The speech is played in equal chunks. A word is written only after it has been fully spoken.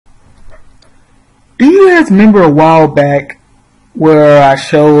guys remember a while back where I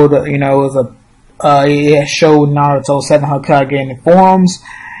showed, it was it showed Naruto 7 Hokage in the forums?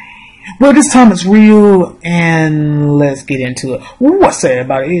 Well, this time it's real, and let's get into it. What's up,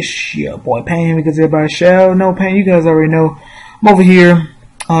 everybody? It's your boy Pain, because everybody shall know Pain. You guys already know. I'm over here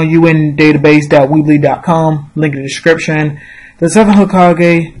on undatabase.weebly.com. Link in the description. The 7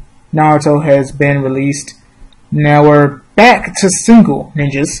 Hokage Naruto has been released. Now we're back to single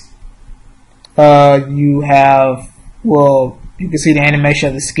ninjas. You have, well, you can see the animation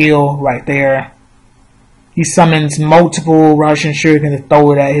of the skill right there. He summons multiple Russian shuriken to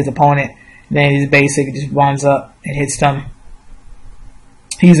throw it at his opponent. And then his basic just runs up and hits them.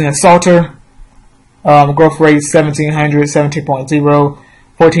 He's an assaulter. Growth rate 1700, 17.0,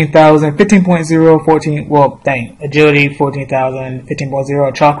 14,000, 15.0, 14. Well, dang, agility 14,000,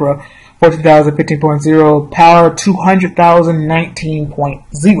 15.0, chakra 14,000, 15.0, power 200,000,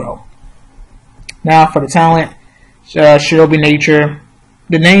 19.0. Now for the talent, Shinobi Nature.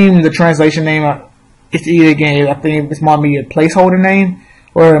 The name, the translation name, it's either, again, I think this might be a placeholder name,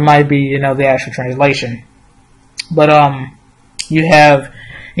 or it might be, the actual translation. But you have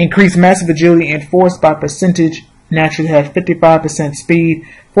increased massive agility and force by percentage. Naturally has 55% speed,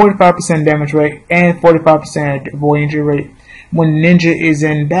 45% damage rate, and 45% avoid injury rate. When ninja is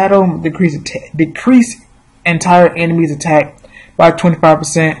in battle, decrease entire enemy's attack by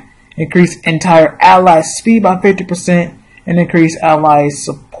 25%, increase entire ally speed by 50%, and increase ally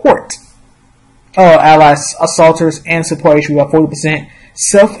support. Allies, assaulters, and support HP by 40%.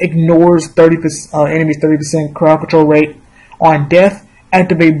 Self-ignores 30% enemies 30% crowd control rate. On death,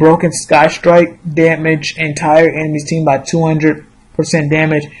 activate Broken Sky Strike, damage entire enemy's team by 200%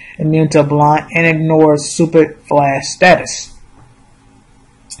 damage, immune to blind, and ignores super flash status.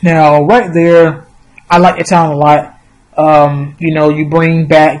 Now, right there, I like the talent a lot. You bring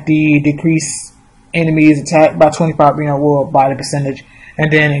back the decrease enemies attack by 25, by the percentage, and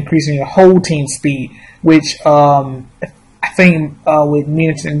then increasing your whole team speed, which I think with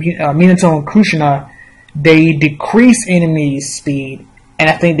Minato and Kushina, they decrease enemies' speed, and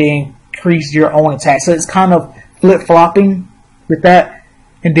I think they increase your own attack. So it's kind of flip-flopping with that.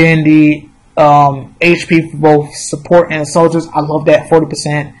 And then the HP for both support and soldiers, I love that,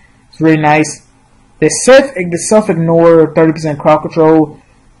 40%. It's really nice. The self-ignore 30% crowd control.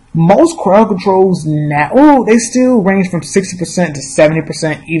 Most crowd controls now, they still range from 60% to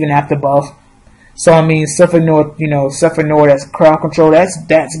 70% even after buff. So I mean, self-ignore, that's crowd control. That's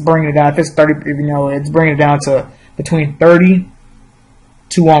bringing it down. If it's 30, it's bringing it down to between 30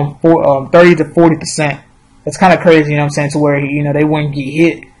 to 40%. That's kind of crazy, what I'm saying, to where they wouldn't get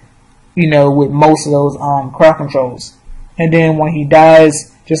hit, with most of those crowd controls. And then when he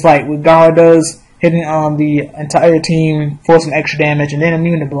dies, just like what Gara does, hitting the entire team for some extra damage, and then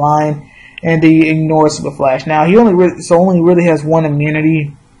immune to blind, and the ignore super flash. Now he only really has one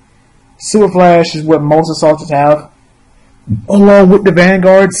immunity. Super flash is what most assaulters have, along with the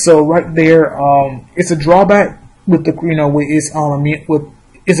vanguard. So right there, it's a drawback with the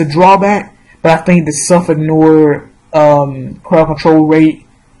it's a drawback, but I think the self-ignore crowd control rate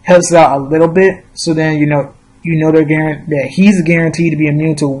helps it out a little bit. So then that he's guaranteed to be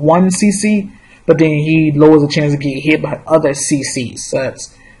immune to one CC, but then he lowers the chance to get hit by other CCs. So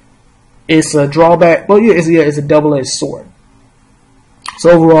it's a drawback, but yeah, it's a double-edged sword.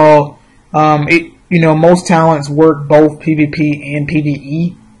 So overall, most talents work both PvP and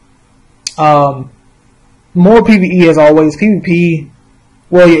PvE. More PvE as always. PvP,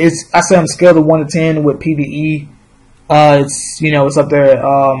 well, I say I'm scaled to 1 to 10 with PvE. It's up there,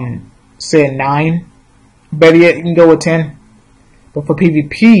 say a 9. Better yet, you can go with 10. But for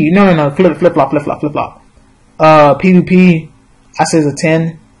PvP, no, flip flop. PvP, I say it's a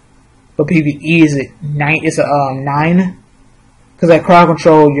 10. But PvE is a 9. It's a 9. Because that crowd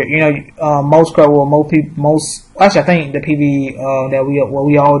control, actually I think the PvE that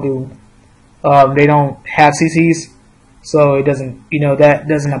we all do, they don't have CCs, so it doesn't, that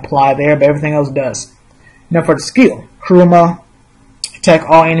doesn't apply there, but everything else does. Now for the skill, Kuruma, attack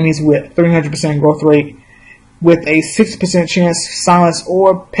all enemies with 300% growth rate, with a 60% chance to silence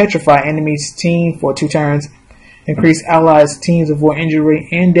or petrify enemies' team for 2 turns. Increase allies' teams avoid injury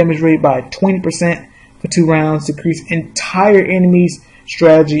rate and damage rate by 20% for 2 rounds. Decrease entire enemies'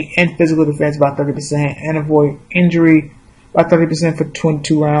 strategy and physical defense by 30%, and avoid injury by 30% for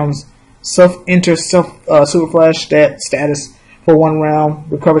 22 rounds. Enter super flash status for 1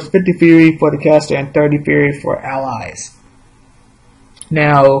 round. Recovers 50 fury for the caster and 30 fury for allies.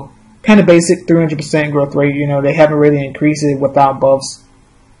 Now, kind of basic 300% growth rate. They haven't really increased it without buffs.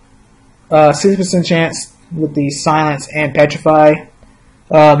 60% chance with the silence and petrify.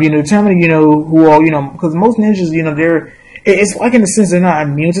 Determining, who all, because most ninjas, it's like in the sense they're not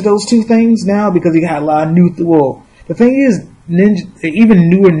immune to those two things now because you got a lot of new, the thing is, even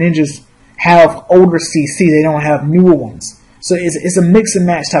newer ninjas have older CC, they don't have newer ones. So it's a mix and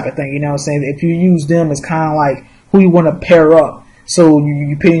match type of thing, you know what I'm saying? If you use them, it's kind of like who you want to pair up. So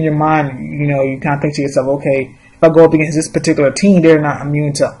you put in your mind, you kind of think to yourself, okay, if I go up against this particular team, they're not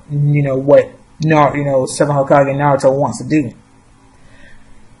immune to, what, Seven Hokage Naruto wants to do.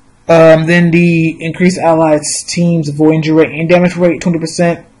 Then the increased allied teams avoid injury rate and damage rate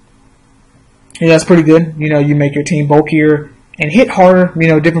 20%. That's pretty good. You make your team bulkier and hit harder.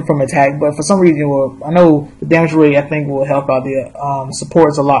 Different from attack, but for some reason, I know the damage rate I think will help out the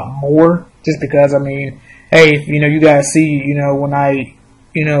supports a lot more. Just because hey, you guys see, when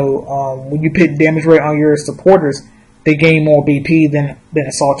when you put damage rate on your supporters, they gain more BP than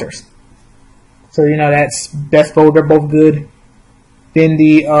assaulters. So that's both. They're both good. Then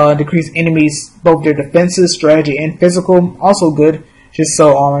the decreased enemies, both their defenses, strategy, and physical, also good. Just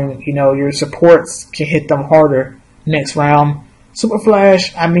so your supports can hit them harder next round. Super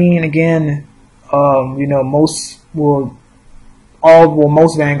Flash, again, most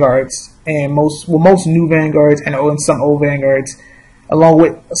vanguards and most new vanguards and some old vanguards, along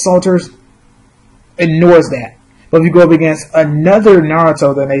with assaulters, ignores that. But if you go up against another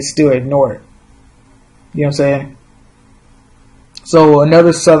Naruto, then they still ignore it. You know what I'm saying? So a 7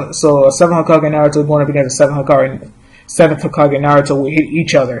 Hokage Naruto going up against a 7th Hokage Naruto will hit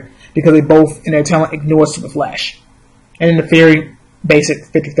each other because they both in their talent ignore Super Flash. And in the theory, basic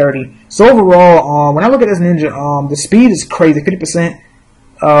 50-30. So overall, when I look at this ninja, the speed is crazy, 50%.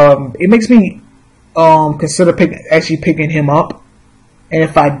 It makes me consider picking him up. And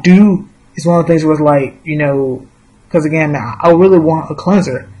if I do, it's one of the things where it's like, because again, I really want a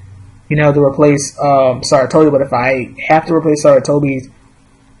cleanser. To replace Saratobi, but if I have to replace Saratobi,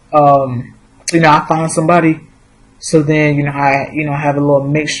 I find somebody. So then, I have a little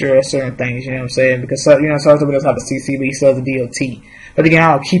mixture of certain things. You know what I'm saying? Because Saratobi doesn't have a CC, but he still has a DOT. But again,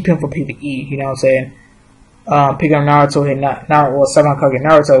 I'll keep him for PvE. You know what I'm saying? Picking up Naruto and 7 Hokage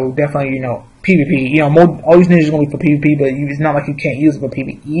Naruto, definitely PvP. All these ninjas are gonna be for PvP, but it's not like you can't use it for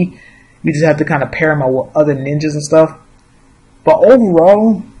PvE. You just have to kind of pair them up with other ninjas and stuff. But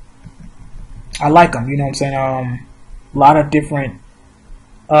overall, I like them, what I'm saying? A lot of different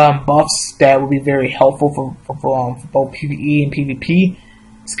buffs that would be very helpful for both PvE and PvP.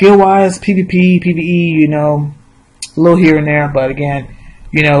 Skill-wise, PvP, PvE, a little here and there, but again,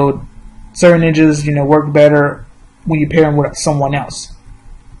 certain ninjas, work better when you pair them with someone else.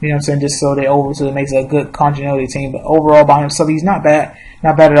 You know what I'm saying? Just so it makes a good continuity team. But overall, by himself, he's not bad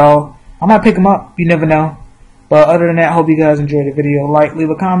at all. I might pick him up. You never know. But other than that, I hope you guys enjoyed the video. Leave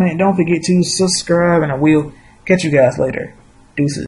a comment, and don't forget to subscribe, and I will catch you guys later. Deuces.